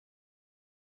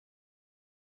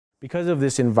Because of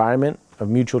this environment of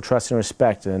mutual trust and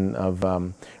respect and of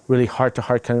really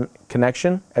heart-to-heart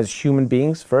connection as human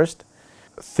beings first,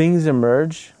 things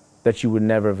emerge that you would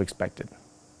never have expected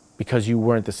because you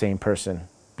weren't the same person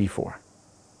before.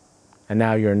 And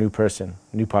now you're a new person,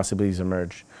 new possibilities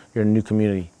emerge. You're in a new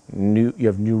community, you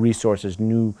have new resources,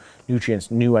 new nutrients,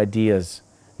 new ideas,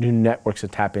 new networks to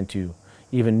tap into,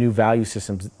 even new value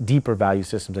systems, deeper value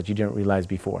systems that you didn't realize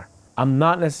before. I'm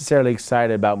not necessarily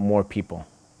excited about more people.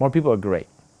 More people are great.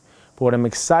 But what I'm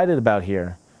excited about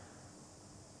here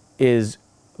is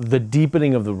the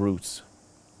deepening of the roots.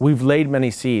 We've laid many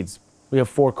seeds. We have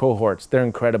 4 cohorts. They're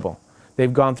incredible.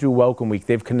 They've gone through Welcome Week.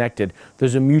 They've connected.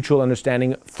 There's a mutual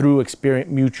understanding through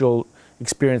mutual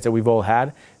experience that we've all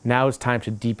had. Now it's time to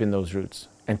deepen those roots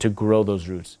and to grow those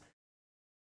roots.